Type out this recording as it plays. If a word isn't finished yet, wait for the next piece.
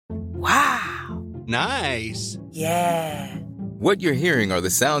Nice. Yeah. What you're hearing are the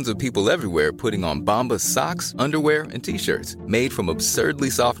sounds of people everywhere putting on Bombas socks, underwear, and T-shirts made from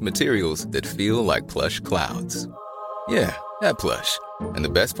absurdly soft materials that feel like plush clouds. Yeah, that plush. And the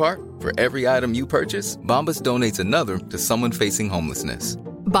best part? For every item you purchase, Bombas donates another to someone facing homelessness.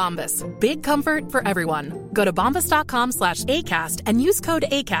 Bombas. Big comfort for everyone. Go to bombas.com/ACAST and use code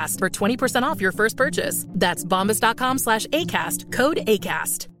ACAST for 20% off your first purchase. That's bombas.com/ACAST. Code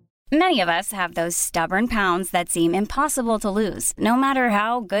ACAST. Many of us have those stubborn pounds that seem impossible to lose, no matter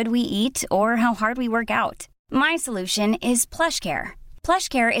how good we eat or how hard we work out. My solution is PlushCare.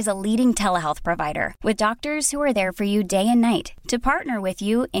 PlushCare is a leading telehealth provider with doctors who are there for you day and night to partner with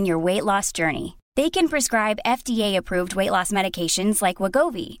you in your weight loss journey. They can prescribe FDA-approved weight loss medications like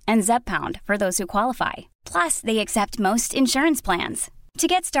Wegovy and Zepbound for those who qualify. Plus, they accept most insurance plans. To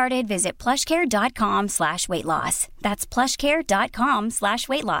get started, visit plushcare.com/weightloss. That's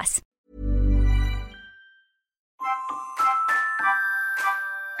plushcare.com/weightloss.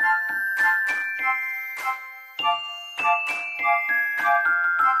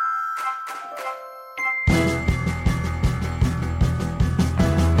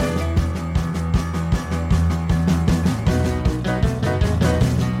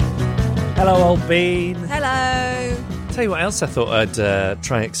 Hello, old bean. Hello. Tell you what else I thought I'd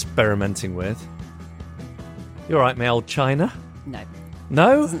try experimenting with. You all right, my old China? No.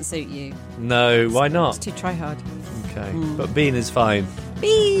 No? Doesn't suit you. No, why It's not? too try hard. Okay, but bean is fine.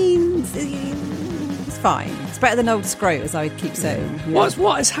 Beans. It's fine. It's better than old scrote, as I would keep saying. Yeah.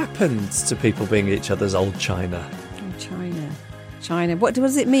 What has happened to people being each other's old China? China. What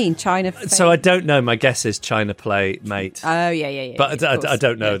does it mean? China. So I don't know. My guess is China play mate. Oh yeah. But I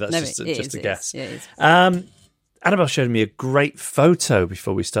don't know. Yeah, That's no, just a guess. Yeah, it is. Annabelle showed me a great photo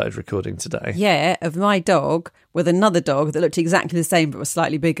before we started recording today. Yeah, of my dog with another dog that looked exactly the same but was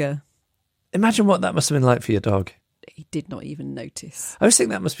slightly bigger. Imagine what that must have been like for your dog. He did not even notice. I always think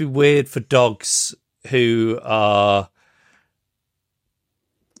that must be weird for dogs who are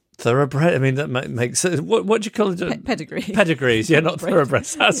thoroughbred. I mean, that makes what do you call it? Pedigree. Pedigrees, yeah, not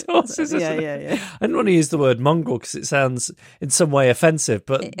thoroughbreds. That's horses. Yeah. I didn't want to use the word mongrel because it sounds in some way offensive,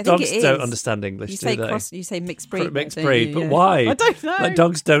 but dogs don't understand English, you do say they? You say mixed breed. Mixed breed, but why? I don't know. Like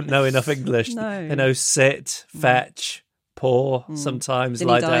dogs don't know enough English. No. They know sit, fetch, paw, sometimes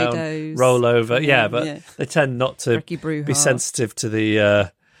Dilly lie down, didos. roll over. Yeah, But yeah. they tend not to Ricky Bruhart. be sensitive to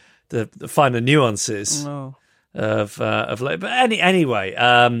the finer nuances. Oh. Of but anyway,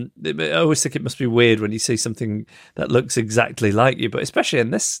 I always think it must be weird when you see something that looks exactly like you, but especially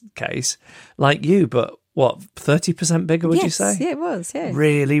in this case, like you, but what 30% bigger? Would you say? Yeah, it was. Yeah,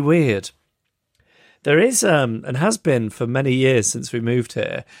 really weird. There is and has been for many years since we moved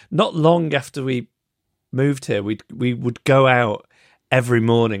here. Not long after we moved here, we would go out every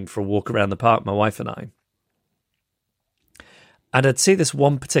morning for a walk around the park, my wife and I, and I'd see this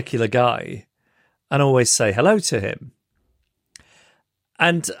one particular guy and always say hello to him.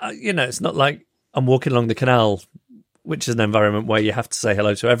 And, it's not like I'm walking along the canal, which is an environment where you have to say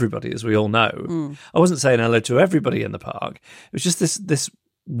hello to everybody, as we all know. I wasn't saying hello to everybody in the park. It was just this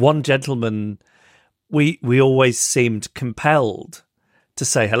one gentleman. We always seemed compelled to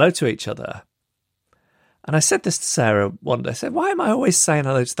say hello to each other. And I said this to Sarah one day. I said, why am I always saying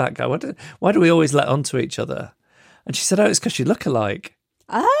hello to that guy? Why do we always let on to each other? And she said, it's because you look alike.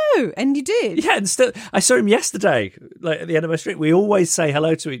 Oh, and you did? Yeah, and still, I saw him yesterday, like at the end of my street. We always say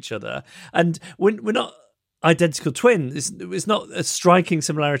hello to each other, and we're not identical twins. It's not a striking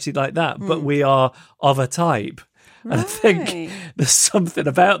similarity like that, but we are of a type. Right. And I think there's something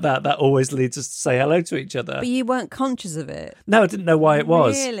about that always leads us to say hello to each other. But you weren't conscious of it? No, I didn't know why it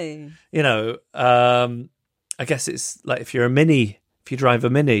was. Really? I guess it's like if you drive a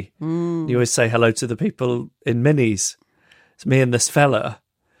Mini, you always say hello to the people in Minis. It's me and this fella.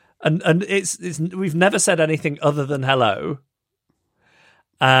 And it's we've never said anything other than hello.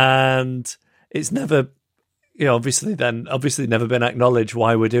 And it's never, obviously never been acknowledged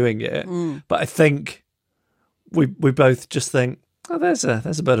why we're doing it. But I think we both just think, oh, there's a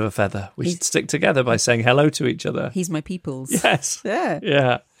bit of a feather. We should stick together by saying hello to each other. He's my peoples. Yes. Yeah.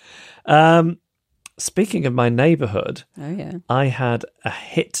 Yeah. Speaking of my neighbourhood, I had a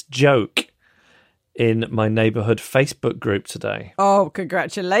hit joke in my neighbourhood Facebook group today. Oh,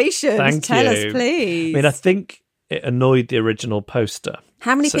 congratulations. Tell us, please. I mean, I think it annoyed the original poster.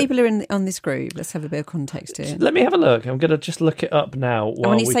 How many people are on this group? Let's have a bit of context here. Let me have a look. I'm going to just look it up now. And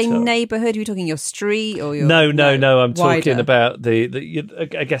when you say neighbourhood, are you talking your street or your... No. I'm wider? talking about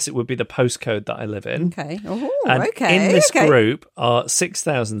I guess it would be the postcode that I live in. Okay. Oh, and okay. in this group are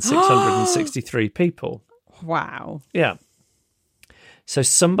 6,663 people. Wow. Yeah. So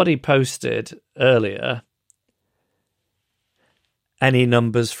somebody posted earlier, any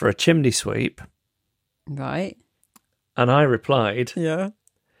numbers for a chimney sweep? Right. And I replied, Yeah.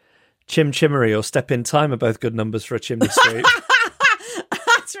 Chim Chimmery or Step in Time are both good numbers for a chimney sweep.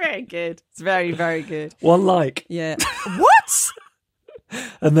 That's very good. It's very, very good. One like. Yeah. What?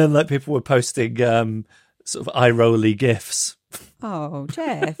 And then like people were posting sort of eye-rolly GIFs. Oh,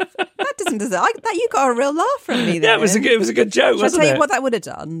 Jeff. That doesn't that you got a real laugh from me there. Yeah, it was a good joke, Shall wasn't I tell it? you what that would have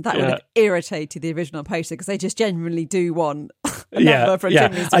done? That would have irritated the original poster because they just genuinely do want a number for a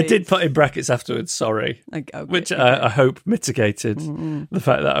chimney sweep. I did put in brackets afterwards, sorry, Okay, which okay. I hope mitigated the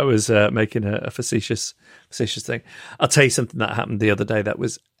fact that I was making a facetious thing. I'll tell you something that happened the other day that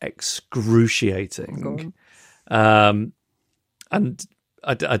was excruciating. And I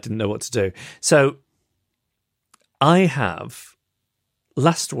didn't know what to do. So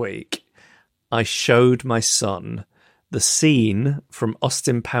last week, I showed my son the scene from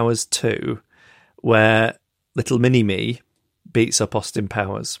Austin Powers 2 where little mini-me beats up Austin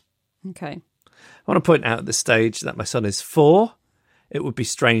Powers. Okay. I want to point out at this stage that my son is 4. It would be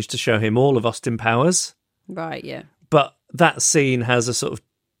strange to show him all of Austin Powers. Right, yeah. But that scene has a sort of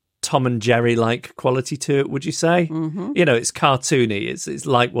Tom and Jerry-like quality to it, would you say? Mm-hmm. You know, it's cartoony. It's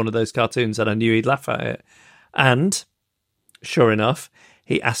like one of those cartoons that I knew he'd laugh at it. And sure enough,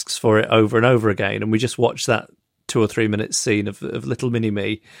 he asks for it over and over again. And we just watched that 2 or 3 minute scene of little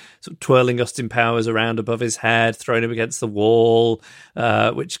mini-me sort of twirling Austin Powers around above his head, throwing him against the wall,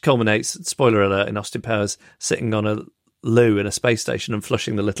 which culminates, spoiler alert, in Austin Powers sitting on a loo in a space station and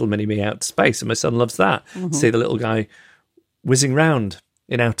flushing the little mini-me out to space. And my son loves that. Mm-hmm. See the little guy whizzing round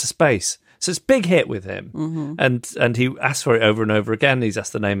in outer space. So it's a big hit with him. Mm-hmm. And he asks for it over and over again. He's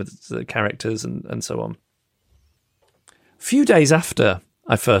asked the name of the characters and so on. A few days after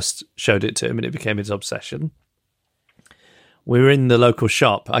I first showed it to him and it became his obsession, we were in the local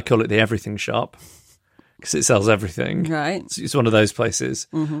shop. I call it the everything shop because it sells everything. Right. It's one of those places.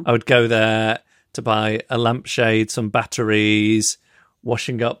 Mm-hmm. I would go there to buy a lampshade, some batteries,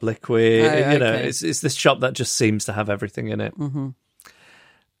 washing up liquid. Oh, you know, okay. it's this shop that just seems to have everything in it. Mm-hmm.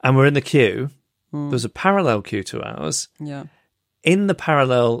 And we're in the queue. There's a parallel queue to ours. Yeah. In the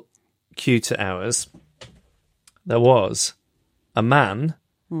parallel queue to ours, there was a man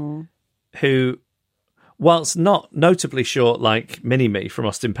who, whilst not notably short like Mini-Me from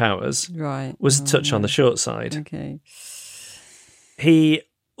Austin Powers, Right. was a touch on the short side. Okay. He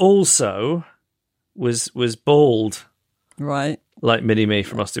also was bald Right. like Mini-Me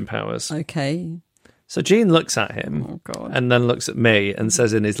from Austin Powers. Okay. So Jean looks at him Oh, God. and then looks at me and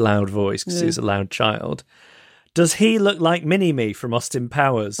says in his loud voice, because he's a loud child, does he look like Mini-Me from Austin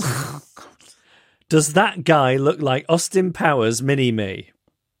Powers? Does that guy look like Austin Powers Mini-Me?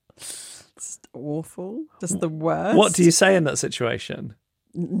 It's awful. Just the worst. What do you say in that situation?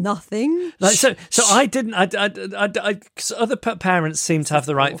 Nothing. Like, so I didn't. So other parents seem to have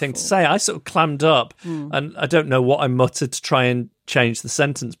the right thing to say. I sort of clammed up, and I don't know what I muttered to try and change the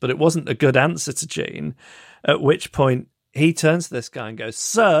sentence, but it wasn't a good answer to Jean. At which point he turns to this guy and goes,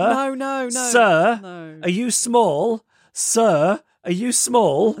 "Sir, No. sir, No. are you small? Sir, are you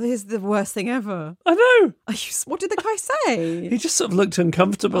small?" This is the worst thing ever. I know. What did the guy say? He just sort of looked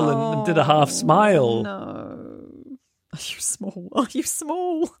uncomfortable and did a half smile. No. Are you small? Are you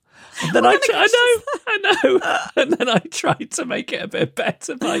small? And then I know. And then I tried to make it a bit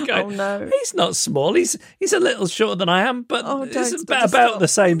better by going, Oh, no. he's not small. He's a little shorter than I am, but Oh, it's don't, about stop. the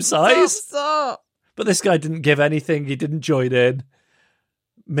same size. Stop. But this guy didn't give anything. He didn't join in.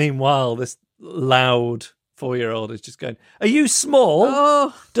 Meanwhile, this loud 4-year-old is just going, are you small?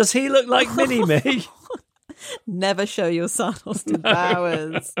 Oh, Does he look like Mini-Me? never show your son Austin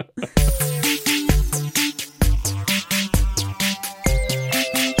Powers.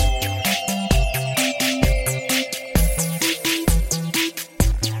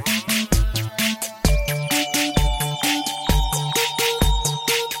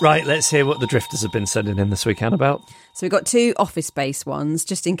 Right, let's hear what the drifters have been sending in this week, Annabelle. So we've got 2 office-based ones,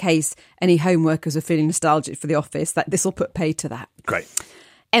 just in case any home workers are feeling nostalgic for the office, that this will put paid to that. Great.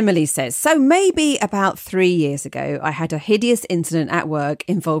 Emily says, so maybe about 3 years ago, I had a hideous incident at work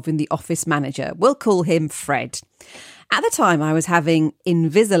involving the office manager. We'll call him Fred. At the time, I was having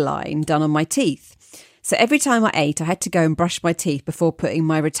Invisalign done on my teeth. So every time I ate, I had to go and brush my teeth before putting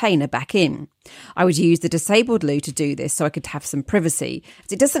my retainer back in. I would use the disabled loo to do this so I could have some privacy.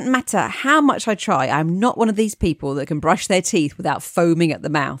 It doesn't matter how much I try, I'm not one of these people that can brush their teeth without foaming at the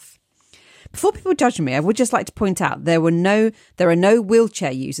mouth. Before people judge me, I would just like to point out there are no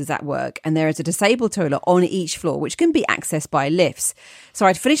wheelchair users at work, and there is a disabled toilet on each floor, which can be accessed by lifts. So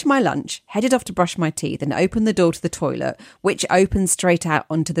I'd finished my lunch, headed off to brush my teeth, and opened the door to the toilet, which opened straight out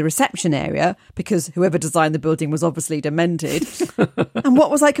onto the reception area, because whoever designed the building was obviously demented. And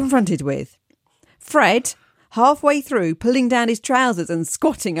what was I confronted with? Fred, halfway through, pulling down his trousers and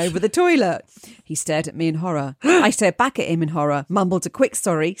squatting over the toilet. He stared at me in horror. I stared back at him in horror, mumbled a quick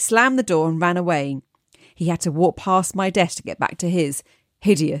sorry, slammed the door and ran away. He had to walk past my desk to get back to his.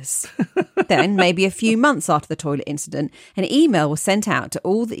 Hideous. Then, maybe a few months after the toilet incident, an email was sent out to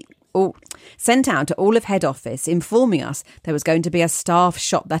all of head office informing us there was going to be a staff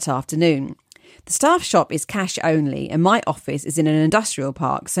shop that afternoon. The staff shop is cash only, and my office is in an industrial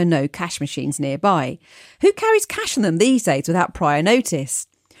park, so no cash machines nearby. Who carries cash on them these days without prior notice?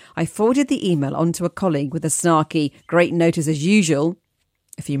 I forwarded the email on to a colleague with a snarky, great notice as usual.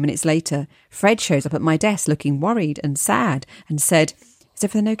 A few minutes later, Fred shows up at my desk looking worried and sad and said, "Is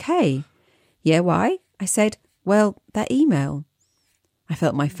everything okay?" "Yeah, why?" I said, "Well, that email." I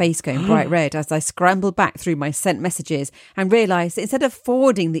felt my face going bright red as I scrambled back through my sent messages and realised that instead of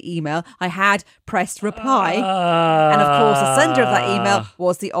forwarding the email, I had pressed reply. And of course, the sender of that email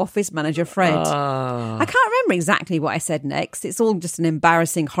was the office manager, Fred. I can't remember exactly what I said next. It's all just an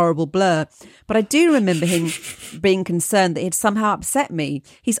embarrassing, horrible blur. But I do remember him being concerned that he'd somehow upset me.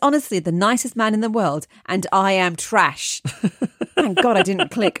 He's honestly the nicest man in the world, and I am trash. Thank God I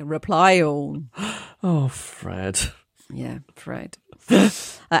didn't click reply all. Oh, Fred. Yeah, Fred.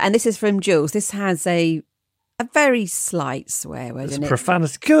 And this is from Jules. This has a very slight swear word in it.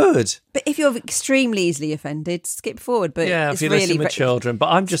 Profanity. Good. But if you're extremely easily offended, skip forward. But yeah, if you're listening with children. But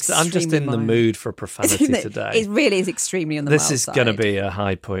I'm just in the mood for profanity today. It really is extremely on the mild side. This is going to be a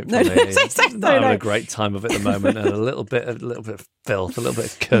high point for me. I'm having a great time of it at the moment, and a little bit of filth, a little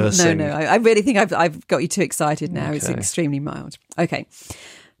bit of cursing. No, I really think I've got you too excited now. Okay. It's extremely mild. Okay.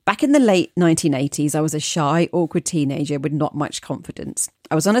 Back in the late 1980s, I was a shy, awkward teenager with not much confidence.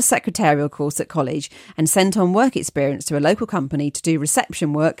 I was on a secretarial course at college and sent on work experience to a local company to do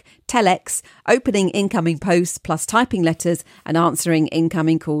reception work, telex, opening incoming posts, plus typing letters and answering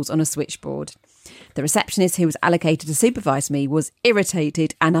incoming calls on a switchboard. The receptionist who was allocated to supervise me was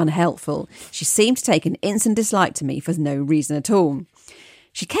irritated and unhelpful. She seemed to take an instant dislike to me for no reason at all.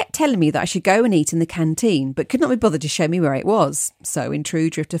 She kept telling me that I should go and eat in the canteen, but could not be bothered to show me where it was. So, in true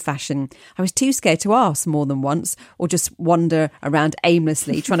Drifter fashion, I was too scared to ask more than once, or just wander around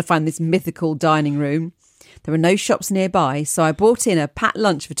aimlessly trying to find this mythical dining room. There were no shops nearby, so I bought in a packed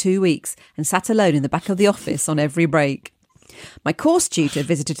lunch for 2 weeks and sat alone in the back of the office on every break. My course tutor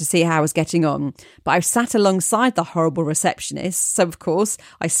visited to see how I was getting on, but I sat alongside the horrible receptionist, so of course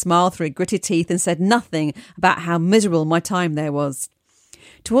I smiled through gritted teeth and said nothing about how miserable my time there was.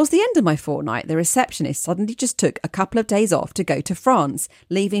 Towards the end of my fortnight, the receptionist suddenly just took a couple of days off to go to France,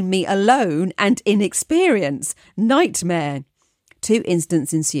 leaving me alone and inexperienced. Nightmare. 2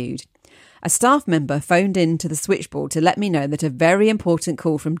 incidents ensued. A staff member phoned in to the switchboard to let me know that a very important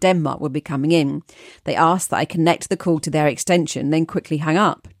call from Denmark would be coming in. They asked that I connect the call to their extension, then quickly hang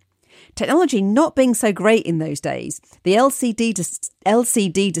up. Technology not being so great in those days, the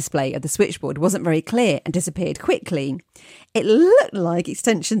LCD display of the switchboard wasn't very clear and disappeared quickly. It looked like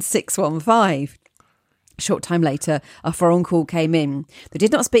extension 615. A short time later, a foreign call came in. They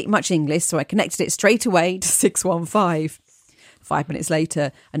did not speak much English, so I connected it straight away to 615. 5 minutes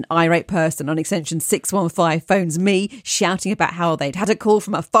later, an irate person on extension 615 phones me, shouting about how they'd had a call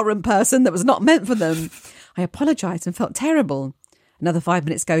from a foreign person that was not meant for them. I apologised and felt terrible. Another 5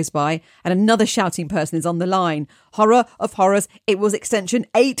 minutes goes by and another shouting person is on the line. Horror of horrors, it was extension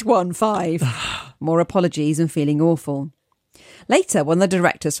 815. More apologies and feeling awful. Later, one of the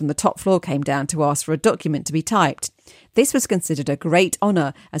directors from the top floor came down to ask for a document to be typed. This was considered a great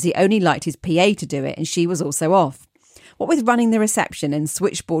honour as he only liked his PA to do it and she was also off. What with running the reception and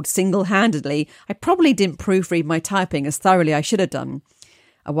switchboard single-handedly, I probably didn't proofread my typing as thoroughly I should have done.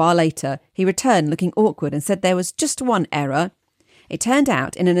 A while later, he returned looking awkward and said there was just one error. It turned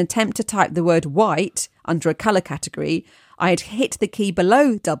out, in an attempt to type the word white under a colour category, I had hit the key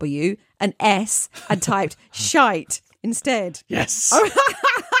below W, an S, and typed shite instead. Yes.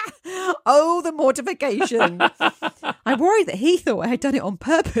 Oh, the mortification. I worried that he thought I had done it on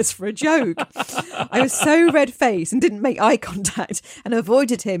purpose for a joke. I was so red-faced and didn't make eye contact and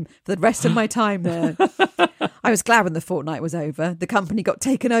avoided him for the rest of my time there. I was glad when the fortnight was over. The company got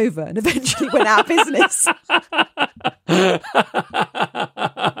taken over and eventually went out of business.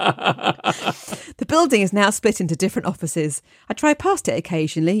 The building is now split into different offices. I drive past it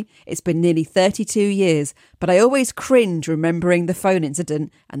occasionally. It's been nearly 32 years, but I always cringe remembering the phone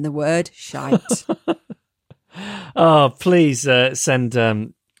incident and the word shite. Oh, please send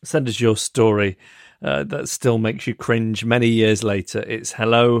us your story that still makes you cringe many years later. It's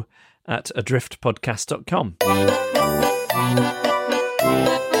hello@adriftpodcast.com.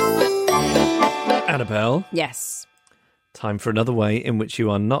 Annabelle. Yes. Time for another way in which you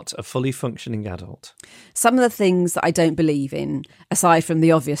are not a fully functioning adult. Some of the things that I don't believe in, aside from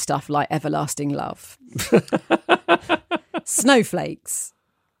the obvious stuff like everlasting love. Snowflakes.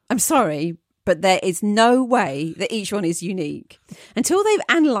 I'm sorry, but there is no way that each one is unique. Until they've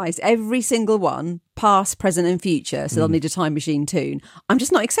analysed every single one, past, present and future, so they'll need a time machine too, I'm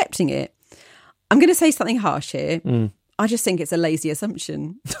just not accepting it. I'm going to say something harsh here. I just think it's a lazy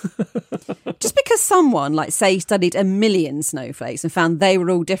assumption. Just because someone, like, say, studied 1 million snowflakes and found they were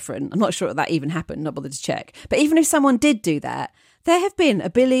all different, I'm not sure that even happened, not bothered to check. But even if someone did do that, there have been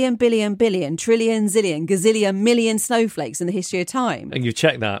 1 billion, trillion, zillion, gazillion, million snowflakes in the history of time. And you've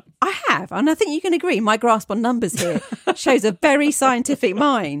checked that? I have, and I think you can agree my grasp on numbers here shows a very scientific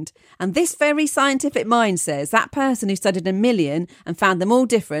mind. And this very scientific mind says that person who studied 1 million and found them all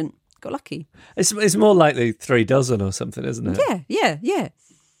different got lucky. It's more likely 3 dozen or something, isn't it? Yeah.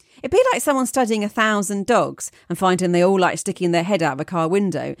 It'd be like someone studying 1,000 dogs and finding they all like sticking their head out of a car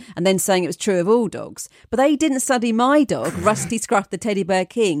window and then saying it was true of all dogs. But they didn't study my dog, Rusty Scruff the Teddy Bear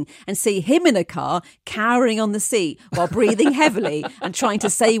King, and see him in a car cowering on the seat while breathing heavily and trying to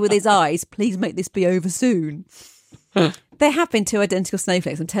say with his eyes, please make this be over soon. There have been 2 identical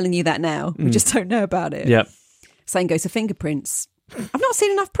snowflakes. I'm telling you that now. We just don't know about it. Yep. Same goes for fingerprints. I've not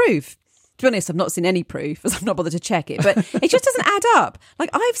seen enough proof. To be honest, I've not seen any proof as I've not bothered to check it, but it just doesn't add up. Like,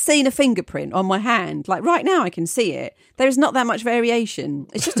 I've seen a fingerprint on my hand. Like, right now I can see it. There is not that much variation.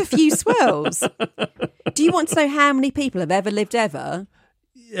 It's just a few swirls. Do you want to know how many people have ever lived ever?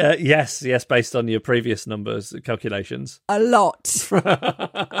 Yes, based on your previous numbers, calculations. A lot.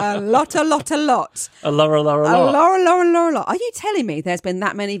 A lot. A lot. A lot. Are you telling me there's been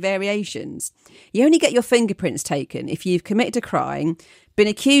that many variations? You only get your fingerprints taken if you've committed a crime, been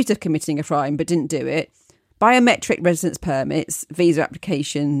accused of committing a crime but didn't do it, biometric residence permits, visa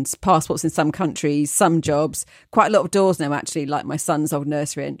applications, passports in some countries, some jobs, quite a lot of doors now actually, like my son's old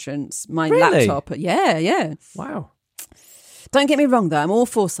nursery entrance, my laptop. Yeah. Wow. Don't get me wrong, though. I'm all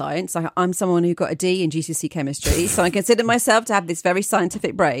for science. I'm someone who got a D in GCSE chemistry, so I consider myself to have this very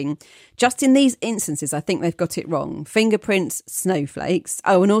scientific brain. Just in these instances, I think they've got it wrong. Fingerprints, snowflakes.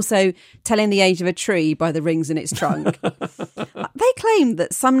 Oh, and also telling the age of a tree by the rings in its trunk. They claim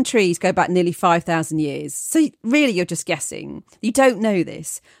that some trees go back nearly 5,000 years. So really, you're just guessing. You don't know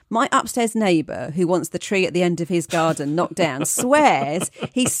this. My upstairs neighbour, who wants the tree at the end of his garden knocked down, swears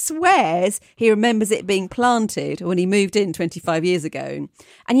he remembers it being planted when he moved in 25 years ago.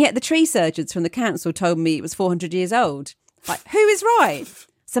 And yet the tree surgeons from the council told me it was 400 years old. Like, who is right?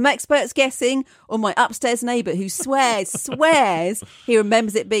 Some experts guessing, or my upstairs neighbour who swears he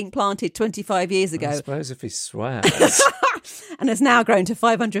remembers it being planted 25 years ago. I suppose if he swears. And has now grown to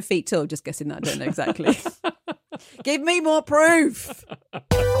 500 feet tall. Just guessing that, I don't know exactly. Give me more proof.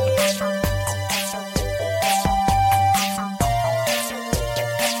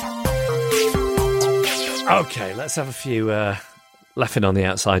 Okay, let's have a few laughing on the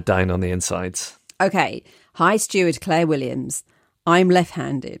outside, dying on the insides. Okay. Hi, Steward Claire Williams. I'm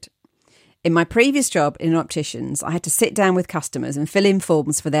left-handed. In my previous job in an optician's, I had to sit down with customers and fill in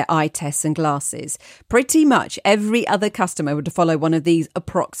forms for their eye tests and glasses. Pretty much every other customer would follow one of these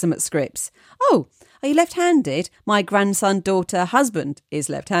approximate scripts. Oh, are you left-handed? My grandson, daughter, husband is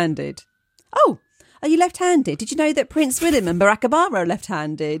left-handed. Oh, are you left-handed? Did you know that Prince William and Barack Obama are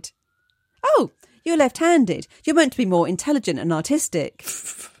left-handed? Oh, you're left-handed. You're meant to be more intelligent and artistic.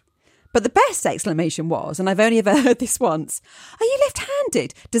 But the best exclamation was, and I've only ever heard this once, are you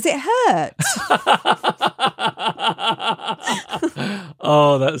left-handed? Does it hurt?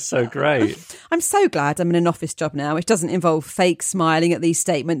 Oh, that's so great. I'm so glad I'm in an office job now, which doesn't involve fake smiling at these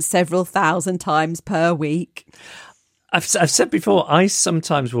statements several thousand times per week. I've said before, I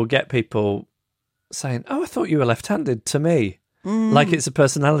sometimes will get people saying, oh, I thought you were left-handed to me. Like it's a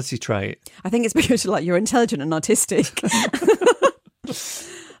personality trait. I think it's because you're intelligent and artistic.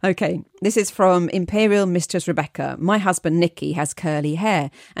 Okay, this is from Imperial Mistress Rebecca. My husband, Nicky, has curly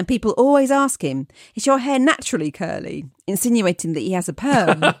hair, and people always ask him, is your hair naturally curly? Insinuating that he has a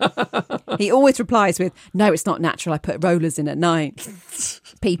perm. He always replies with, no, it's not natural. I put rollers in at night.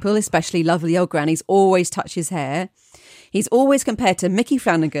 People, especially lovely old grannies, always touch his hair. He's always compared to Mickey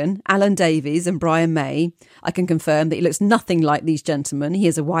Flanagan, Alan Davies and Brian May. I can confirm that he looks nothing like these gentlemen. He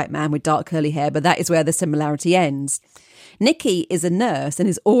is a white man with dark curly hair, but that is where the similarity ends. Nikki is a nurse and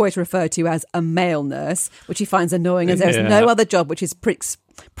is always referred to as a male nurse, which he finds annoying as there's no other job which is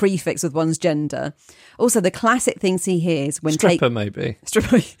prefix with one's gender. Also, the classic things he hears when Stripper, maybe.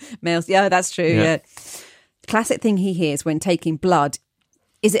 Stripper, males, yeah, that's true, yeah. Classic thing he hears when taking blood,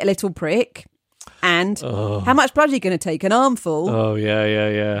 is it a little prick? And how much blood are you going to take? An armful? Oh,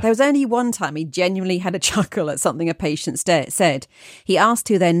 yeah. There was only one time he genuinely had a chuckle at something a patient said. He asked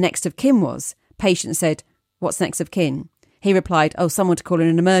who their next of kin was. Patient said, "What's next of kin?" He replied, "Oh, someone to call in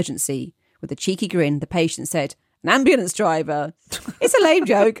an emergency." With a cheeky grin, the patient said, "An ambulance driver." It's a lame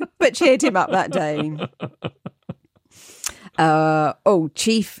joke, but cheered him up that day.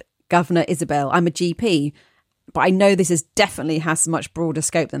 Chief Governor Isabel. I'm a GP, but I know this definitely has much broader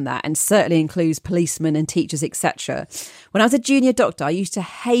scope than that, and certainly includes policemen and teachers, etc. When I was a junior doctor, I used to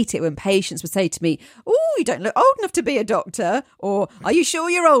hate it when patients would say to me, "Oh, you don't look old enough to be a doctor," or "Are you sure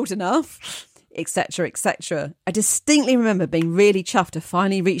you're old enough?" etc, etc. I distinctly remember being really chuffed to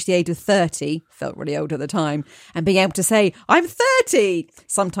finally reach the age of 30, felt really old at the time, and being able to say, "I'm 30,"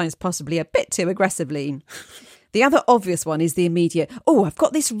 sometimes possibly a bit too aggressively. The other obvious one is the immediate, "Oh, I've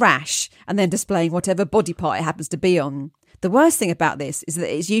got this rash," and then displaying whatever body part it happens to be on. The worst thing about this is that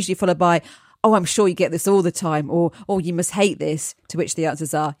it's usually followed by, "Oh, I'm sure you get this all the time," or "Oh, you must hate this," to which the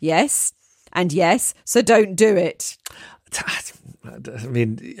answers are yes, and yes, so don't do it. I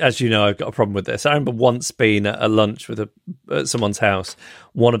mean, as you know, I've got a problem with this. I remember once being at a lunch with at someone's house.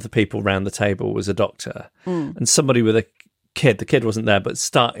 One of the people round the table was a doctor, and somebody with a kid. The kid wasn't there, but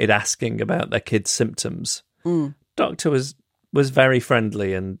started asking about their kid's symptoms. Doctor was very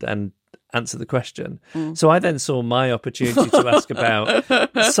friendly and answered the question. So I then saw my opportunity to ask about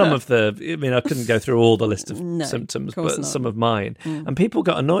some of the. I mean, I couldn't go through all the list of symptoms, but some of mine. And people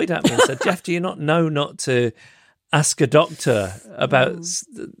got annoyed at me and said, "Jeff, do you not know not to ask a doctor about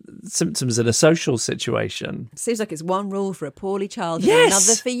symptoms in a social situation?" Seems like it's one rule for a poorly child Yes, and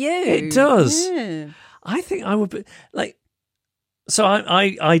another for you. It does. Yeah. I think I would be like. So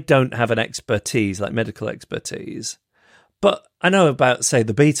I don't have an expertise, like medical expertise, but I know about, say,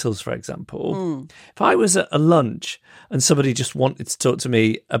 the Beatles, for example. If I was at a lunch and somebody just wanted to talk to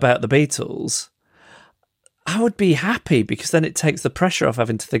me about the Beatles, I would be happy, because then it takes the pressure off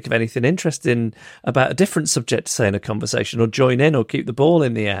having to think of anything interesting about a different subject to say in a conversation, or join in, or keep the ball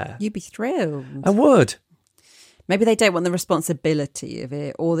in the air. You'd be thrilled. I would. Maybe they don't want the responsibility of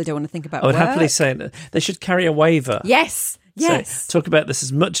it, or they don't want to think about I would work. happily say that they should carry a waiver. Yes. Say, talk about this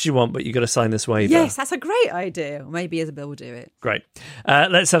as much as you want, but you've got to sign this waiver. Yes, that's a great idea. Maybe Isabel will do it. Great.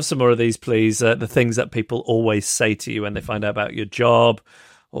 Let's have some more of these, please. The things that people always say to you when they find out about your job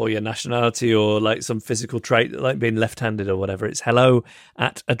or your nationality, or like some physical trait, like being left-handed or whatever. It's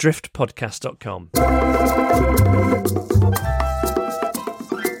hello@adriftpodcast.com.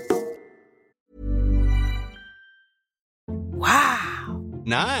 Wow.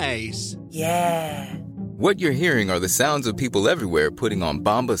 Nice. Yeah. What you're hearing are the sounds of people everywhere putting on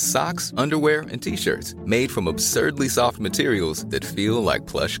Bombas socks, underwear, and T-shirts made from absurdly soft materials that feel like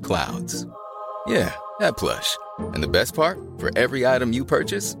plush clouds. Yeah, that plush. And the best part? For every item you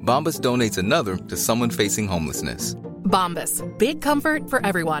purchase, Bombas donates another to someone facing homelessness. Bombas. Big comfort for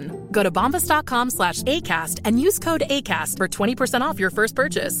everyone. Go to bombas.com/ACAST and use code ACAST for 20% off your first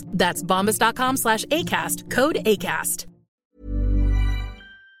purchase. That's bombas.com/ACAST. Code ACAST.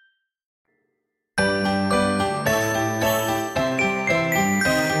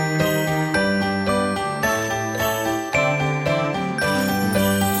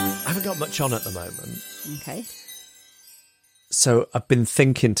 Much on at the moment. Okay. So I've been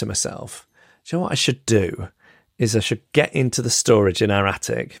thinking to myself, do you know what I should do? Is I should get into the storage in our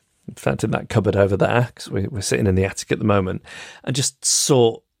attic, in fact in that cupboard over there, because we're sitting in the attic at the moment, and just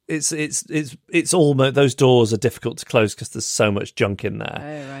sort. It's almost, those doors are difficult to close because there's so much junk in there.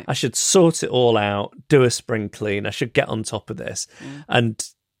 Oh, right. I should sort it all out, do a spring clean. I should get on top of this and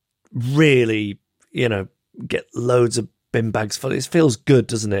really, get loads of bin bags full. It feels good,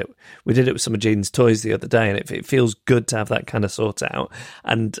 doesn't it? We did it with some of Jean's toys the other day, and it feels good to have that kind of sort out.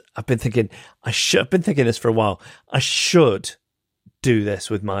 And I've been thinking, I've been thinking this for a while. I should do this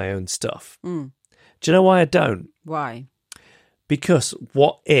with my own stuff. Do you know why I don't? Why? Because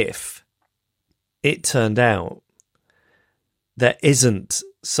what if it turned out there isn't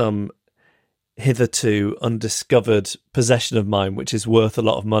some hitherto undiscovered possession of mine which is worth a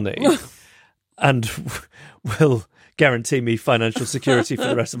lot of money and will guarantee me financial security for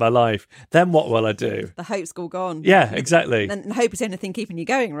the rest of my life? Then what will I do? The hope's all gone. Yeah, exactly. And the hope is the only thing keeping you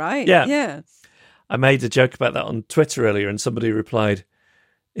going, right? Yeah. Yeah. I made a joke about that on Twitter earlier, and somebody replied,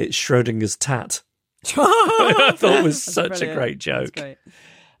 "It's Schrodinger's tat." I thought it was such a great joke. Great.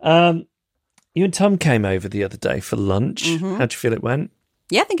 You and Tom came over the other day for lunch. Mm-hmm. How'd you feel it went?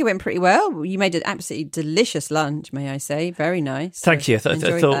 Yeah, I think it went pretty well. You made an absolutely delicious lunch, may I say. Very nice. Thank you. I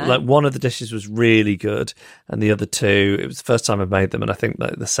Enjoyed thought that. like one of the dishes was really good, and the other two, it was the first time I've made them, and I think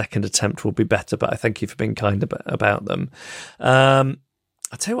that the second attempt will be better. But I thank you for being kind about them.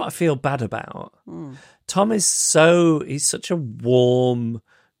 I'll tell you what I feel bad about. Tom is he's such a warm,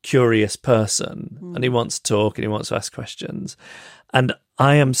 curious person, and he wants to talk and he wants to ask questions. And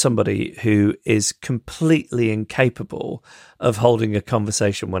I am somebody who is completely incapable of holding a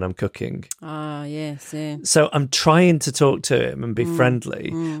conversation when I'm cooking. Ah, yes, yeah. So I'm trying to talk to him and be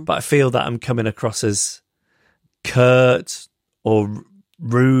friendly, but I feel that I'm coming across as curt or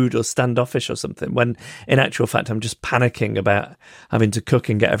rude or standoffish or something, when in actual fact I'm just panicking about having to cook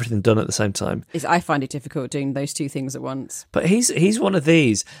and get everything done at the same time. I find it difficult doing those two things at once. But he's one of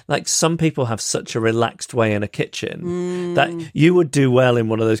these, like some people have such a relaxed way in a kitchen that you would do well in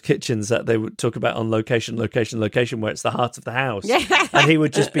one of those kitchens that they would talk about on location, where it's the heart of the house. Yeah. And he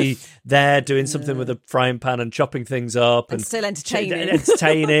would just be there doing something with a frying pan and chopping things up. And still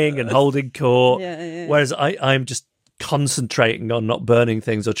entertaining. and holding court. Yeah. Whereas I'm just concentrating on not burning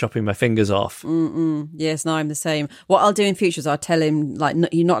things or chopping my fingers off. Yes, no, I'm the same. What I'll do in future is I'll tell him, like,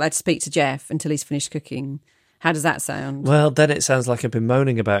 you're not allowed to speak to Jeff until he's finished cooking. How does that sound? Well, then it sounds like I've been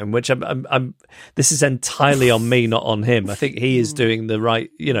moaning about him, which I'm this is entirely on me, not on him. I think he is doing the right,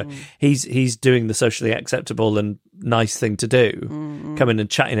 he's doing the socially acceptable and nice thing to do, coming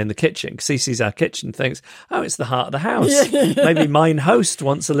and chatting in the kitchen, because he sees our kitchen and thinks, oh, it's the heart of the house. Maybe mine host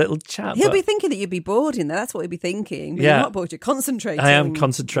wants a little chat. He'll be thinking that you'd be bored in there. That's what he'll be thinking. But Yeah. You're not bored, you're concentrating. I am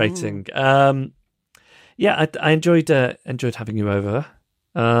concentrating. I enjoyed having you over.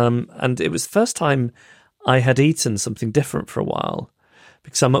 And it was the first time I had eaten something different for a while,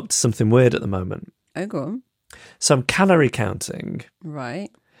 because I'm up to something weird at the moment. Oh, go on. So I'm calorie counting Right.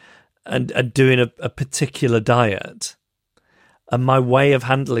 and doing a particular diet. And my way of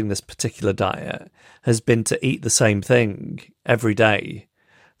handling this particular diet has been to eat the same thing every day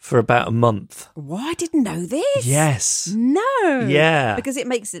for about a month. What? I didn't know this. Yes. No. Yeah. Because it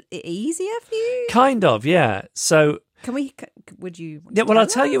makes it easier for you? Kind of, yeah. So... Would you... Yeah, well, I'll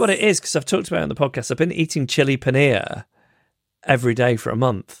tell you what it is, because I've talked about it on the podcast. I've been eating chili paneer every day for a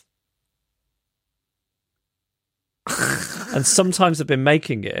month. And sometimes I've been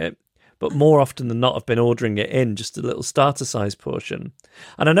making it, but more often than not, I've been ordering it in, just a little starter size portion.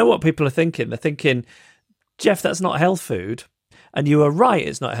 And I know what people are thinking. They're thinking, Jeff, that's not health food. And you are right,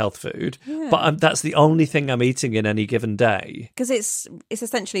 it's not health food, but that's the only thing I'm eating in any given day. Because it's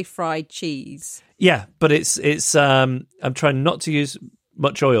essentially fried cheese. Yeah, but it's I'm trying not to use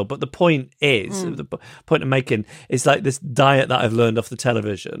much oil, but the point is, the point I'm making is like this diet that I've learned off the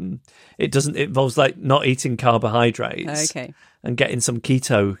television. It involves like not eating carbohydrates. Okay. And getting some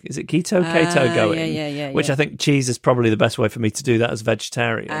keto. Is it keto going? Yeah. Which I think cheese is probably the best way for me to do that as a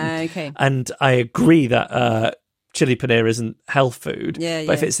vegetarian. Okay. And I agree that chili paneer isn't health food, but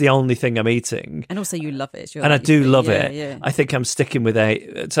if it's the only thing I'm eating, and also you love it, and I do love it, yeah. I think I'm sticking with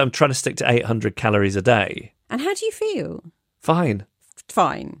so I'm trying to stick to 800 calories a day. And how do you feel? Fine.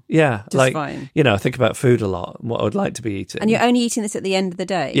 Yeah, just fine. I think about food a lot and what I would like to be eating. And you're only eating this at the end of the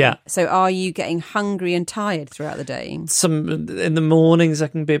day? Yeah. So are you getting hungry and tired throughout the day? Some in the mornings I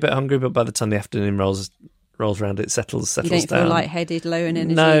can be a bit hungry, but by the time the afternoon rolls around, it settles down. You don't feel lightheaded, low in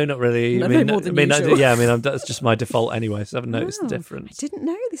energy? No, not really. No more than usual. That's just my default anyway, so I haven't noticed the difference. I didn't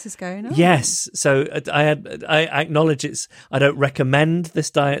know this is going on. Yes, so I acknowledge I don't recommend this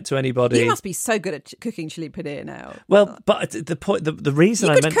diet to anybody. You must be so good at cooking chili paneer now. Well, but the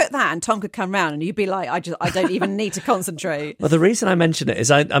reason you could cook that and Tom could come round and you'd be like, I don't even need to concentrate. Well, the reason I mention it is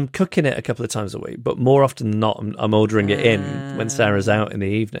I'm cooking it a couple of times a week, but more often than not, I'm ordering it in when Sarah's out in the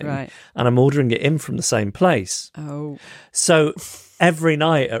evening, right. And I'm ordering it in from the same place. Oh. So every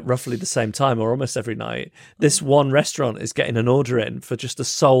night at roughly the same time, or almost every night, this one restaurant is getting an order in for just a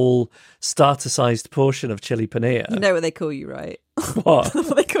sole starter-sized portion of chili paneer. You know what they call you, right? What?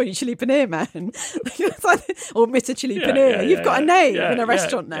 They call you Chili Paneer Man. Or Mr. Chili Paneer. You've got a name in a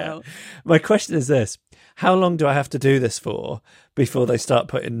restaurant now. Yeah. My question is this. How long do I have to do this for before they start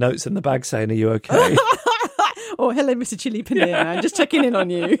putting notes in the bag saying, are you okay? Or hello, Mr. Chili Paneer Man, just checking in on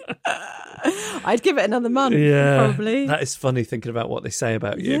you. I'd give it another month, probably. That is funny thinking about what they say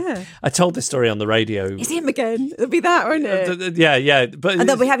about you. Yeah. I told this story on the radio. It's him again. It'll be that, won't it? Yeah. But and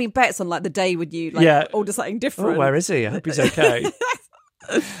they'll be having bets on like the day would you order something different. Oh, where is he? I hope he's okay.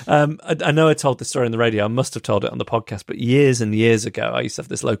 I know I told this story on the radio. I must have told it on the podcast, but years and years ago, I used to have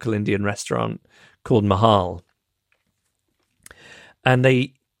this local Indian restaurant called Mahal. And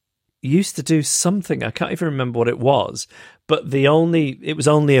they used to do something, I can't even remember what it was, but it was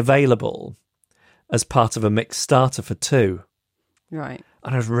only available as part of a mixed starter for two. Right.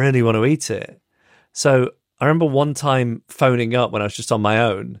 And I really want to eat it. So I remember one time phoning up when I was just on my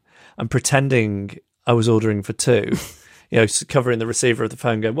own and pretending I was ordering for two, covering the receiver of the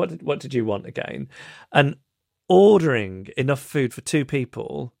phone going, what did you want again? And ordering enough food for two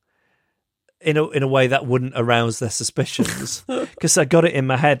people in a way that wouldn't arouse their suspicions. Because I got it in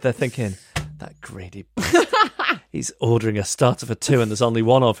my head, they're thinking, that greedy he's ordering a starter for two and there's only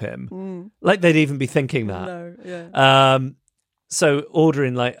one of him. Like they'd even be thinking that. No, yeah. So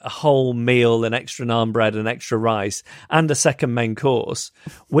ordering like a whole meal, an extra naan bread, an extra rice, and a second main course,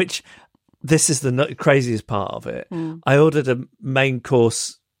 which this is the craziest part of it. I ordered a main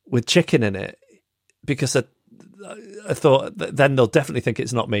course with chicken in it because I thought then they'll definitely think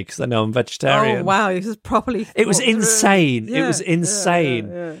it's not me because they know I'm vegetarian. Oh, wow. This is properly... It was insane. Yeah, it was insane.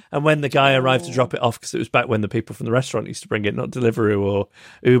 Yeah. And when the guy arrived to drop it off, because it was back when the people from the restaurant used to bring it, not Deliveroo or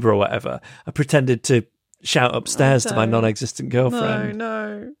Uber or whatever, I pretended to shout upstairs to my non-existent girlfriend.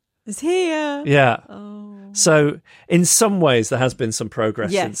 No. It's here. Yeah. Oh. So in some ways there has been some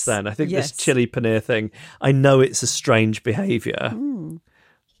progress since then. I think this chili paneer thing, I know it's a strange behaviour,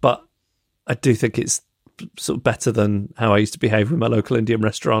 but I do think it's sort of better than how I used to behave with my local Indian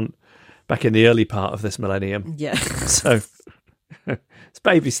restaurant back in the early part of this millennium. Yeah. So it's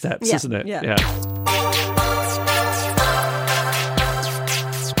baby steps, isn't it? Yeah.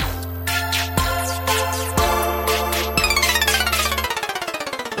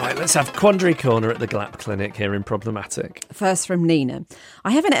 Let's have Quandary Corner at the GLAP Clinic here in Problematic. First from Nina. I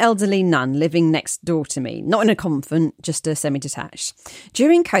have an elderly nun living next door to me, not in a convent, just a semi-detached.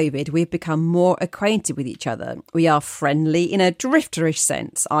 During COVID, we've become more acquainted with each other. We are friendly in a drifterish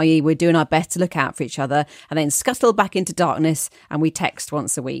sense, i.e. we're doing our best to look out for each other and then scuttle back into darkness and we text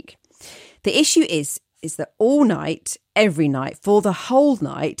once a week. The issue is that all night, every night, for the whole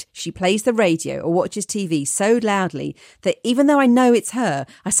night, she plays the radio or watches TV so loudly that even though I know it's her,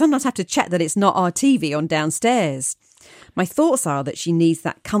 I sometimes have to check that it's not our TV on downstairs. My thoughts are that she needs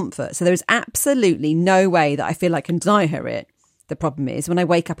that comfort, so there is absolutely no way that I feel I can deny her it. The problem is when I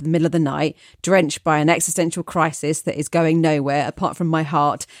wake up in the middle of the night, drenched by an existential crisis that is going nowhere apart from my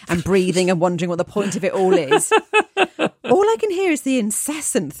heart and breathing and wondering what the point of it all is. All I can hear is the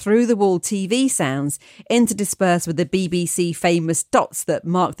incessant through-the-wall TV sounds, interdispersed with the BBC famous dots that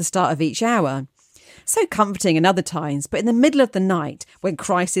mark the start of each hour. So comforting in other times, but in the middle of the night, when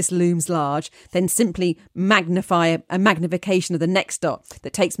crisis looms large, then simply magnify a magnification of the next dot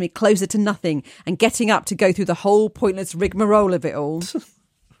that takes me closer to nothing and getting up to go through the whole pointless rigmarole of it all.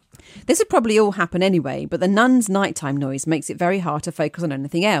 This would probably all happen anyway, but the nun's nighttime noise makes it very hard to focus on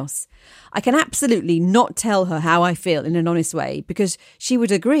anything else. I can absolutely not tell her how I feel in an honest way because she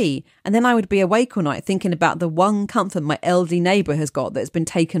would agree, and then I would be awake all night thinking about the one comfort my elderly neighbour has got that's been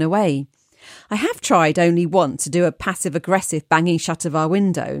taken away. I have tried only once to do a passive-aggressive banging shut of our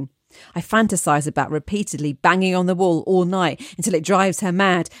window. I fantasise about repeatedly banging on the wall all night until it drives her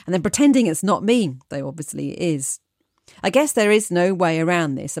mad and then pretending it's not me, though obviously it is. I guess there is no way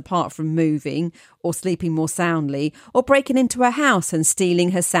around this apart from moving or sleeping more soundly or breaking into her house and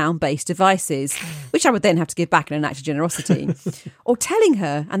stealing her sound-based devices, which I would then have to give back in an act of generosity, or telling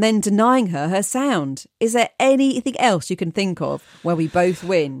her and then denying her sound. Is there anything else you can think of where we both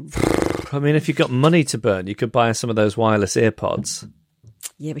win? I mean, if you've got money to burn, you could buy her some of those wireless earpods.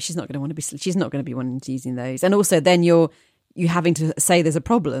 Yeah, but she's not going to want to be. She's not going to be wanting to using those, and also then you're having to say there's a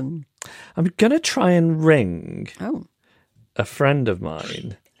problem. I'm going to try and ring a friend of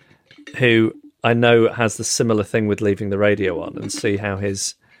mine who I know has the similar thing with leaving the radio on and see how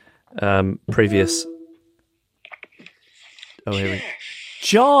his previous. Oh, here we go.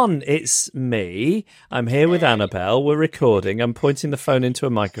 John, it's me. I'm here with Annabelle. We're recording. I'm pointing the phone into a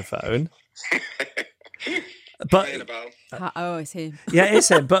microphone. But it's him. Yeah, it's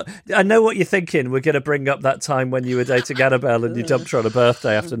him. But I know what you're thinking. We're going to bring up that time when you were dating Annabelle and you dumped her on a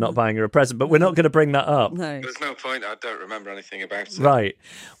birthday after not buying her a present. But we're not going to bring that up. No. There's no point. I don't remember anything about it. Right.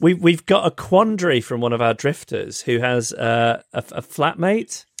 We've got a quandary from one of our drifters who has a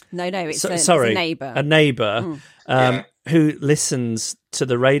flatmate. No, it's a neighbour. A neighbour who listens to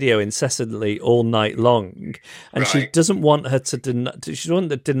the radio incessantly all night long, and she doesn't want her to she doesn't want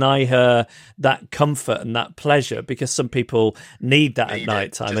to deny her that comfort and that pleasure, because some people need that at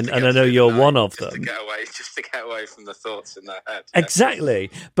night time, and I know you're one of them. Just to get away from the thoughts in their head.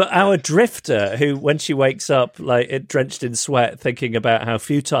 Exactly. But our drifter, who when she wakes up like drenched in sweat thinking about how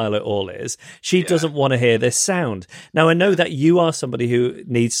futile it all is, she doesn't want to hear this sound. Now, I know that you are somebody who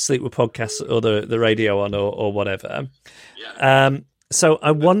needs to sleep with podcasts or the radio on or whatever. So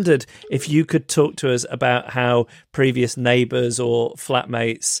I wondered if you could talk to us about how previous neighbours or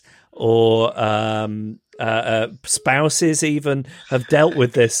flatmates or spouses even have dealt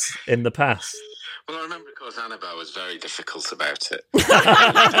with this in the past. Well, I remember, of course, Annabelle was very difficult about it.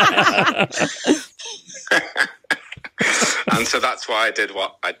 And so that's why I did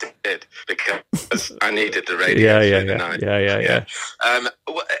what I did, because I needed the radio through the night. Yeah.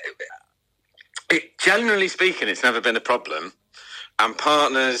 Generally speaking, it's never been a problem. And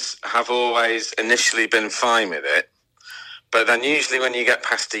partners have always initially been fine with it. But then usually when you get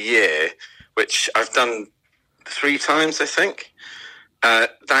past a year, which I've done 3 times, I think,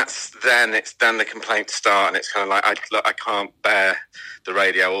 it's then the complaints start, and it's kind of like, I can't bear the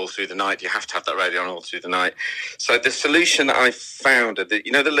radio all through the night. You have to have that radio on all through the night. So the solution that I found are the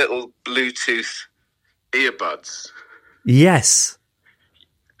little Bluetooth earbuds. Yes.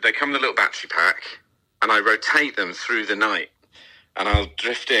 They come in a little battery pack, and I rotate them through the night. And I'll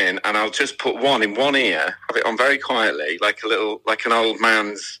drift in, and I'll just put one in one ear, have it on very quietly, like an old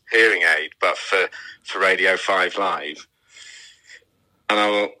man's hearing aid, but for Radio 5 Live. And I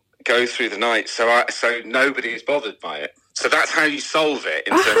will go through the night, so nobody's bothered by it. So that's how you solve it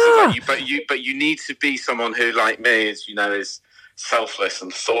in terms of like but you need to be someone who, like me, is selfless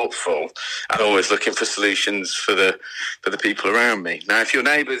and thoughtful, and always looking for solutions for the people around me. Now, if your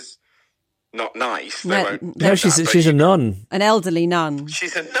neighbour's not nice, they won't. No, she's a nun, an elderly nun.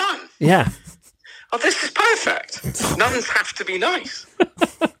 She's a nun. Yeah. Oh, this is perfect. Nuns have to be nice.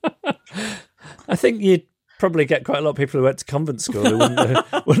 I think you'd probably get quite a lot of people who went to convent school who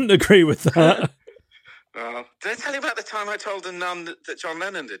wouldn't agree with that. Did I tell you about the time I told a nun that John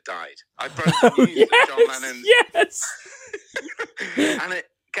Lennon had died? I broke the news that John Lennon... Yes! And it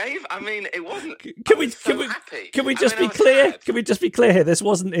gave... I mean, it wasn't... Happy. Can we just be clear? Can we just be clear here? This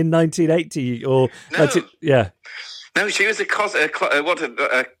wasn't in 1980 or... No. Yeah. No, she was a closeted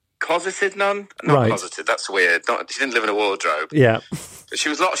nun? Not closeted, that's weird. She didn't live in a wardrobe. Yeah. But she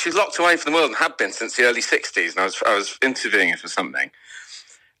was locked away from the world and had been since the early 60s, and I was interviewing her for something.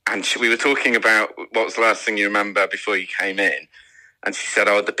 And we were talking about what was the last thing you remember before you came in. And she said,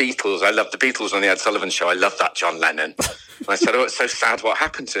 the Beatles. I love the Beatles on the Ed Sullivan Show. I love that John Lennon. And I said, it's so sad what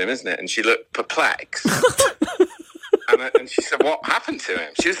happened to him, isn't it? And she looked perplexed. and she said, what happened to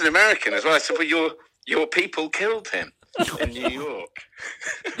him? She was an American as well. I said, well, your people killed him in New York.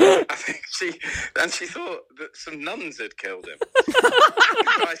 I think she thought that some nuns had killed him.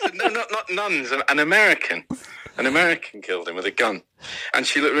 I said, no, not nuns, an American. An American killed him with a gun. And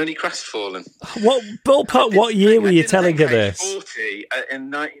she looked really crestfallen. What year were you telling her this? 40,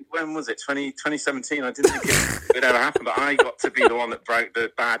 when was it? 2017. I didn't think it would ever happen, but I got to be the one that broke the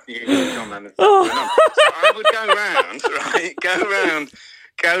bad news of John Lennon. So I would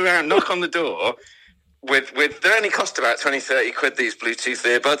go around, knock on the door, with they only cost about 20-30 quid, these Bluetooth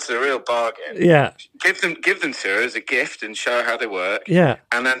earbuds. They're a real bargain. Yeah. Give them to her as a gift and show her how they work. Yeah.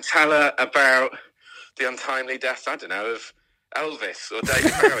 And then tell her about the untimely death, I don't know, of Elvis or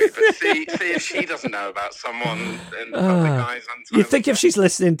David Bowie. But see if she doesn't know about someone in the public eyes. You think if she's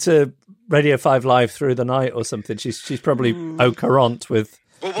listening to Radio 5 Live through the night or something, she's probably au courant with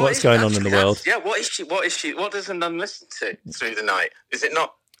what's going on in the world. Yeah, what is she? What does a nun listen to through the night? Is it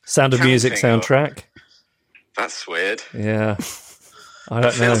not Sound of Music soundtrack? That's weird. Yeah. I don't know.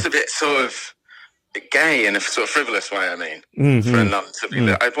 It feels a bit sort of gay in a sort of frivolous way, I mean, for a nun to be...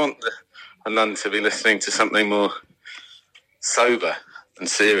 I'd want a nun to be listening to something more sober and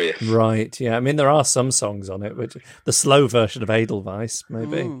serious. Right, yeah. I mean, there are some songs on it, which the slow version of Edelweiss,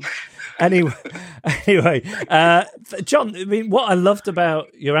 maybe. Anyway, John, I mean, what I loved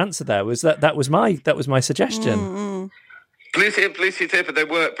about your answer there was that was my suggestion. Bluetooth earbuds, they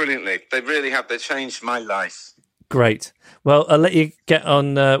work brilliantly. They really have. They changed my life. Great. Well, I'll let you get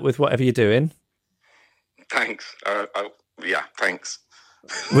on with whatever you're doing. Thanks. Thanks.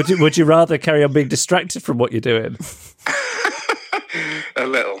 Would you rather carry on being distracted from what you're doing? A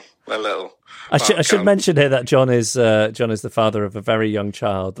little. I should mention here that John is the father of a very young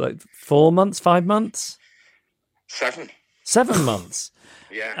child, like 4 months, 5 months, 7 months.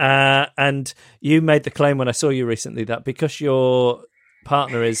 Yeah. And you made the claim when I saw you recently that because your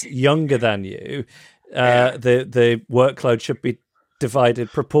partner is younger than you, the workload should be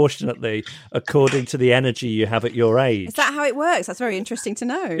divided proportionately according to the energy you have at your age. Is that how it works? That's very interesting to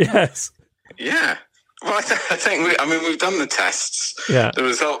know. Yes. Yeah. Well, I think we've done the tests. Yeah. The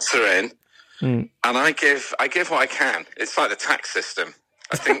results are in, and I give what I can. It's like the tax system.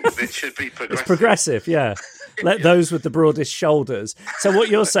 I think it should be progressive. It's progressive, yeah. Let those with the broadest shoulders. So what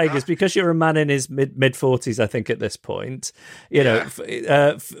you're saying is, because you're a man in his mid 40s, I think at this point,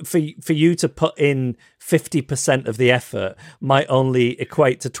 for you to put in 50% of the effort might only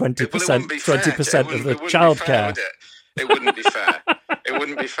equate to 20% of the childcare. It wouldn't be fair. It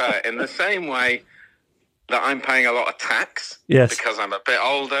wouldn't be fair. In the same way that I'm paying a lot of tax, because I'm a bit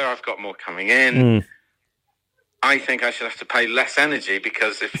older, I've got more coming in. I think I should have to pay less energy,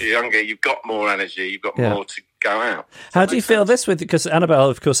 because if you're younger, you've got more energy, you've got more to go out. How do you feel this with? Because Annabelle,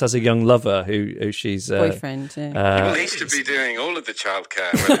 of course, has a young lover who she's boyfriend. Well, he should be doing all of the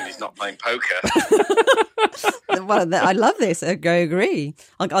childcare when he's not playing poker. Well, I love this. I agree.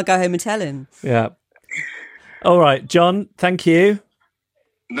 I'll go home and tell him. Yeah. All right, John. Thank you.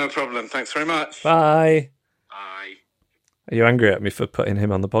 No problem. Thanks very much. Bye. Bye. Are you angry at me for putting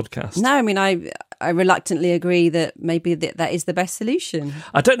him on the podcast? No, I mean, I reluctantly agree that maybe that is the best solution.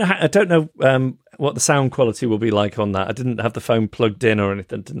 I don't know what the sound quality will be like on that. I didn't have the phone plugged in or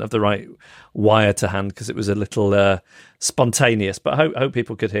anything. Didn't have the right wire to hand because it was a little spontaneous. But I hope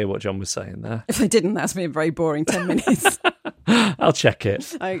people could hear what John was saying there. If I didn't, that's been a very boring 10 minutes. I'll check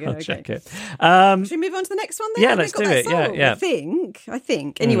it. Okay. Check it. Should we move on to the next one then? Yeah, let's do it. Yeah. I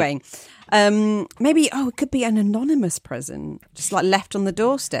think. Anyway, maybe, it could be an anonymous present, just like left on the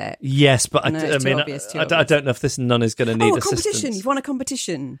doorstep. Yes, but I don't know if this nun is going to need assistance. Competition. You've won a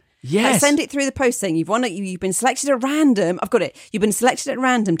competition. Yes. Send it through the post saying you've been selected at random. I've got it. You've been selected at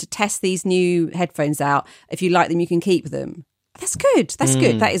random to test these new headphones out. If you like them, you can keep them. That's good.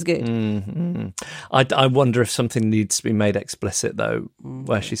 That is good. Mm-hmm. I wonder if something needs to be made explicit, though,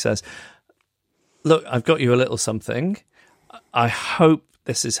 where she says, look, I've got you a little something. I hope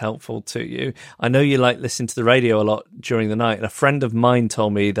this is helpful to you. I know you like listening to the radio a lot during the night. And a friend of mine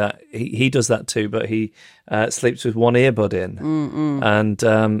told me that he does that too, but he sleeps with one earbud in. Mm-mm. And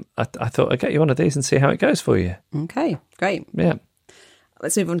I thought I'd get you one of these and see how it goes for you. Okay, great. Yeah.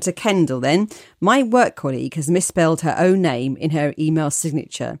 Let's move on to Kendall then. My work colleague has misspelled her own name in her email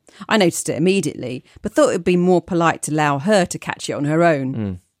signature. I noticed it immediately, but thought it would be more polite to allow her to catch it on her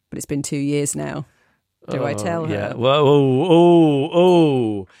own. But it's been 2 years now. Do I tell her? Yeah.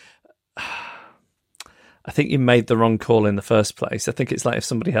 Well, I think you made the wrong call in the first place. I think it's like if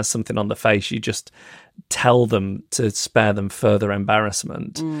somebody has something on the face, you just tell them to spare them further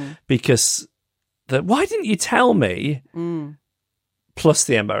embarrassment. Because why didn't you tell me? Plus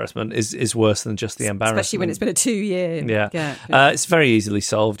the embarrassment is worse than just the embarrassment. Especially when it's been a 2 year. Yeah. It's very easily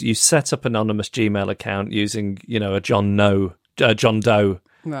solved. You set up an anonymous Gmail account using, a John Doe,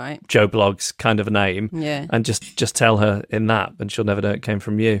 right, Joe Blogs kind of a name. Yeah. And just tell her in that, and she'll never know it came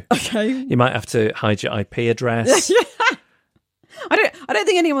from you. Okay. You might have to hide your IP address. I don't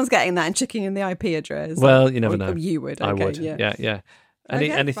think anyone's getting that and checking in the IP address. Well, you never know. You would. Okay, I would. Yeah.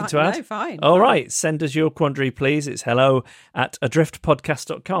 Anything fine. to add? No, fine. All right. Send us your quandary, please. It's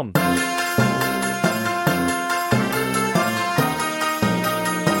hello@adriftpodcast.com.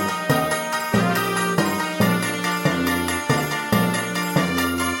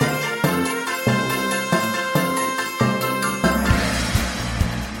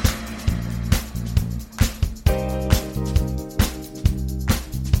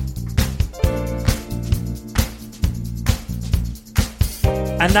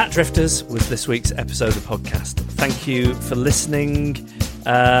 And that, Drifters, was this week's episode of the podcast. Thank you for listening.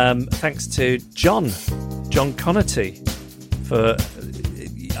 Thanks to John Connerty for...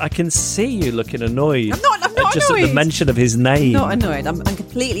 I can see you looking annoyed. I'm not just annoyed. At the mention of his name. I'm not annoyed. I'm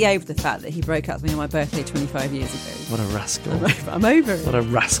completely over the fact that he broke up with me on my birthday 25 years ago. What a rascal. I'm over it. What a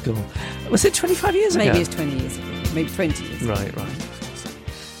rascal. Was it 25 years ago? Maybe it's 20 years ago. Maybe 20 years ago. Right.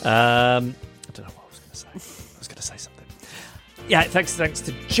 I don't know what I was going to say. I was going to say something. Yeah, thanks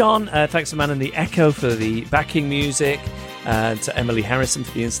to John. Thanks to Man in the Echo for the backing music. To Emily Harrison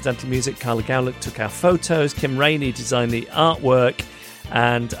for the incidental music. Carla Gowlick took our photos. Kim Rainey designed the artwork.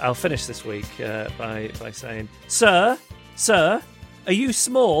 And I'll finish this week by saying, Sir, are you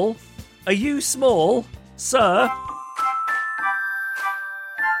small? Are you small, sir?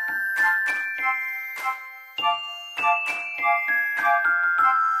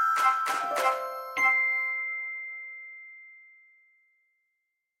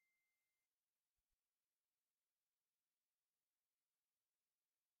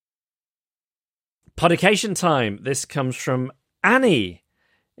 Podication time. This comes from Annie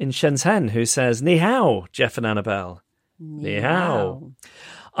in Shenzhen, who says, Ni hao, Jeff and Annabelle. Ni hao.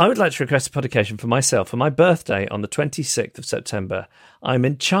 I would like to request a podcast for myself for my birthday on the 26th of September. I'm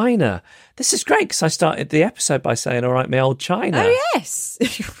in China. This is great because I started the episode by saying, all right, my old China. Oh, yes.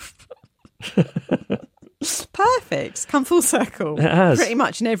 Perfect. Come full circle. It has. Pretty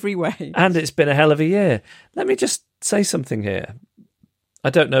much in every way. And it's been a hell of a year. Let me just say something here.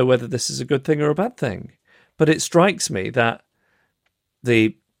 I don't know whether this is a good thing or a bad thing, but it strikes me that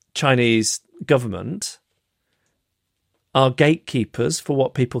the Chinese government are gatekeepers for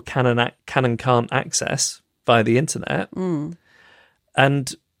what people can and can't access via the internet.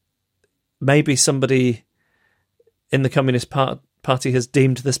 And maybe somebody in the Communist Party has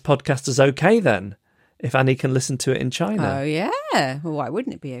deemed this podcast as okay then, if Annie can listen to it in China. Oh, yeah. Well, why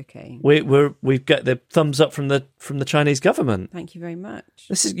wouldn't it be okay? We've got the thumbs up from the Chinese government. Thank you very much.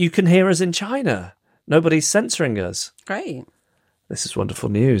 You can hear us in China. Nobody's censoring us. Great. This is wonderful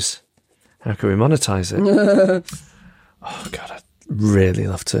news. How can we monetize it? Oh, God, I'd really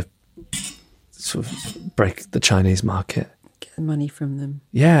love to sort of break the Chinese market. Get the money from them.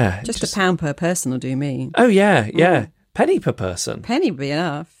 Yeah. Just £1 per person will do me. Oh, yeah, yeah. Penny per person. Penny would be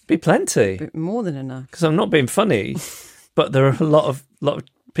enough. Be plenty. But more than enough. Because I'm not being funny, but there are a lot of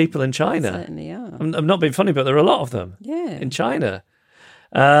people in China. Certainly are. I'm not being funny, but there are a lot of them. Yeah. In China.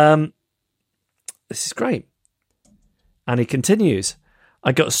 This is great. And he continues.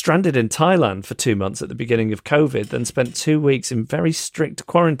 I got stranded in Thailand for 2 months at the beginning of COVID, then spent 2 weeks in very strict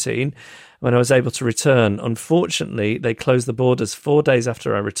quarantine when I was able to return. Unfortunately, they closed the borders 4 days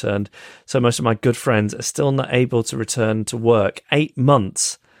after I returned, so most of my good friends are still not able to return to work 8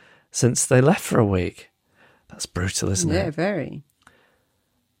 months since they left for a week. That's brutal, isn't it? Yeah, very. I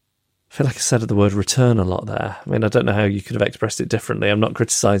feel like I said the word return a lot there. I mean, I don't know how you could have expressed it differently. I'm not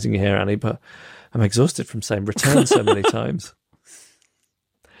criticising you here, Annie, but I'm exhausted from saying return so many times.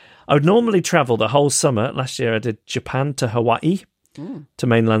 I would normally travel the whole summer. Last year I did Japan to Hawaii, to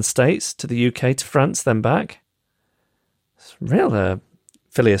mainland states, to the UK, to France, then back. It's real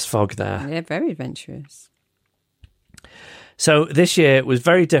Phileas Fogg there. Yeah, very adventurous. So this year was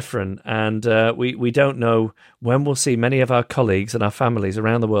very different, and we don't know when we'll see many of our colleagues and our families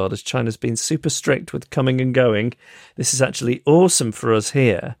around the world, as China's been super strict with coming and going. This is actually awesome for us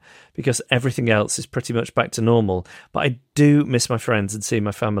here because everything else is pretty much back to normal. But I do miss my friends and seeing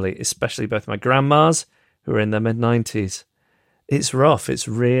my family, especially both my grandmas, who are in their mid-90s. It's rough. It's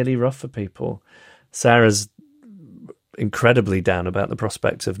really rough for people. Sarah's incredibly down about the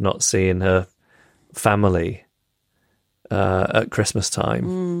prospect of not seeing her family at Christmas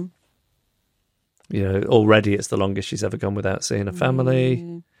time. You know, already it's the longest she's ever gone without seeing her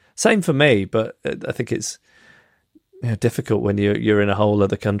family. Same for me, but I think it's difficult when you're in a whole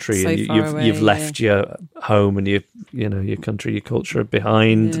other country So and far away, you've left your home and your country, your culture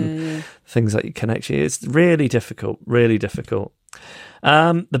behind, and things that connect you. It's really difficult, really difficult.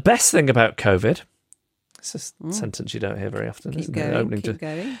 The best thing about COVID, it's a sentence you don't hear very often, Keep isn't going, it? keep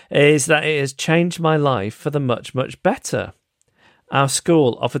going. Is that it has changed my life for the much, much better. Our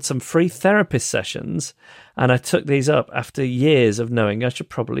school offered some free therapist sessions, and I took these up after years of knowing I should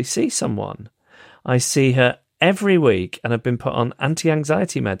probably see someone. I see her every week and have been put on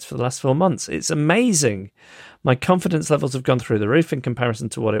anti-anxiety meds for the last 4 months. It's amazing. My confidence levels have gone through the roof in comparison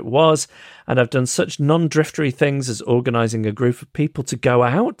to what it was, and I've done such non-driftery things as organising a group of people to go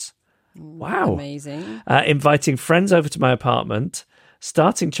out. Wow. Amazing. Inviting friends over to my apartment,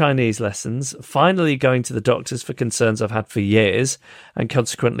 starting Chinese lessons, finally going to the doctors for concerns I've had for years, and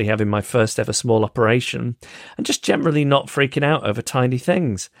consequently having my first ever small operation, and just generally not freaking out over tiny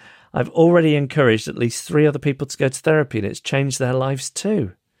things. I've already encouraged at least 3 other people to go to therapy, and it's changed their lives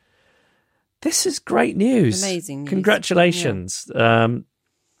too. This is great news. Amazing news. Congratulations. I'm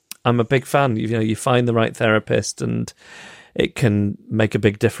a big fan. You find the right therapist and it can make a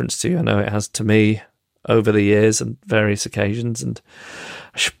big difference to you. I know it has to me over the years and various occasions, and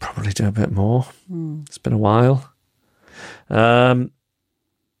I should probably do a bit more. It's been a while.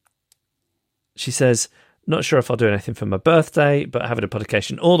 She says, not sure if I'll do anything for my birthday, but having a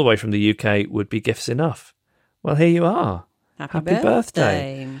publication all the way from the UK would be gifts enough. Well, here you are. Happy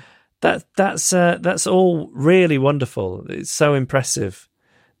birthday. That's all really wonderful. It's so impressive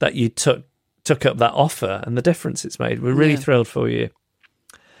that you took up that offer and the difference it's made. We're really thrilled for you.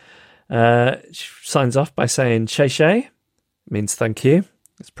 She signs off by saying "shay shay," means thank you.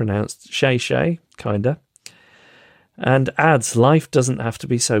 It's pronounced shay shay, kinda. And adds, life doesn't have to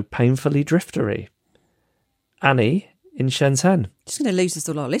be so painfully driftery. Annie in Shenzhen. Just going to lose us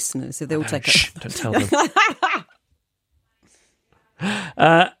all our listeners if they all take it. Don't tell them.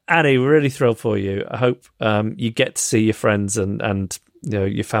 Annie, we're really thrilled for you. I hope you get to see your friends and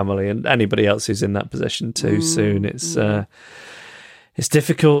your family and anybody else who's in that position too soon. It's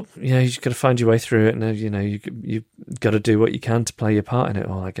difficult. You've got to find your way through it, and you've got to do what you can to play your part in it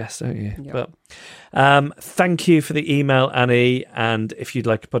all, I guess, don't you? Yep. But thank you for the email, Annie. And if you'd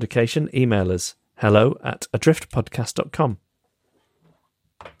like a publication, email us hello@adriftpodcast.com.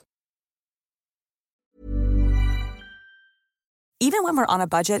 Even when we're on a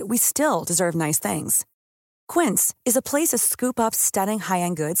budget, we still deserve nice things. Quince is a place to scoop up stunning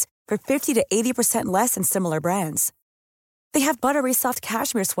high-end goods for 50 to 80% less than similar brands. They have buttery soft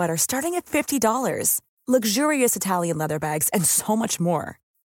cashmere sweaters starting at $50, luxurious Italian leather bags, and so much more.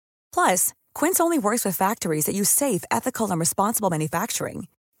 Plus, Quince only works with factories that use safe, ethical, and responsible manufacturing.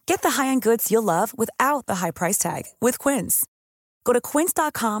 Get the high-end goods you'll love without the high price tag with Quince. Go to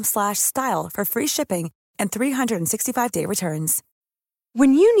quince.com/style for free shipping and 365-day returns.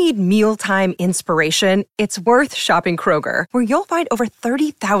 When you need mealtime inspiration, it's worth shopping Kroger, where you'll find over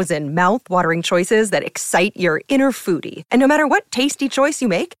 30,000 mouth-watering choices that excite your inner foodie. And no matter what tasty choice you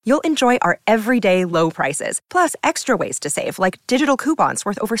make, you'll enjoy our everyday low prices, plus extra ways to save, like digital coupons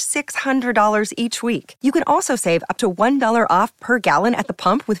worth over $600 each week. You can also save up to $1 off per gallon at the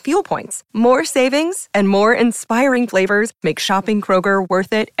pump with fuel points. More savings and more inspiring flavors make shopping Kroger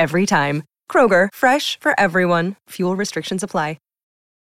worth it every time. Kroger, fresh for everyone. Fuel restrictions apply.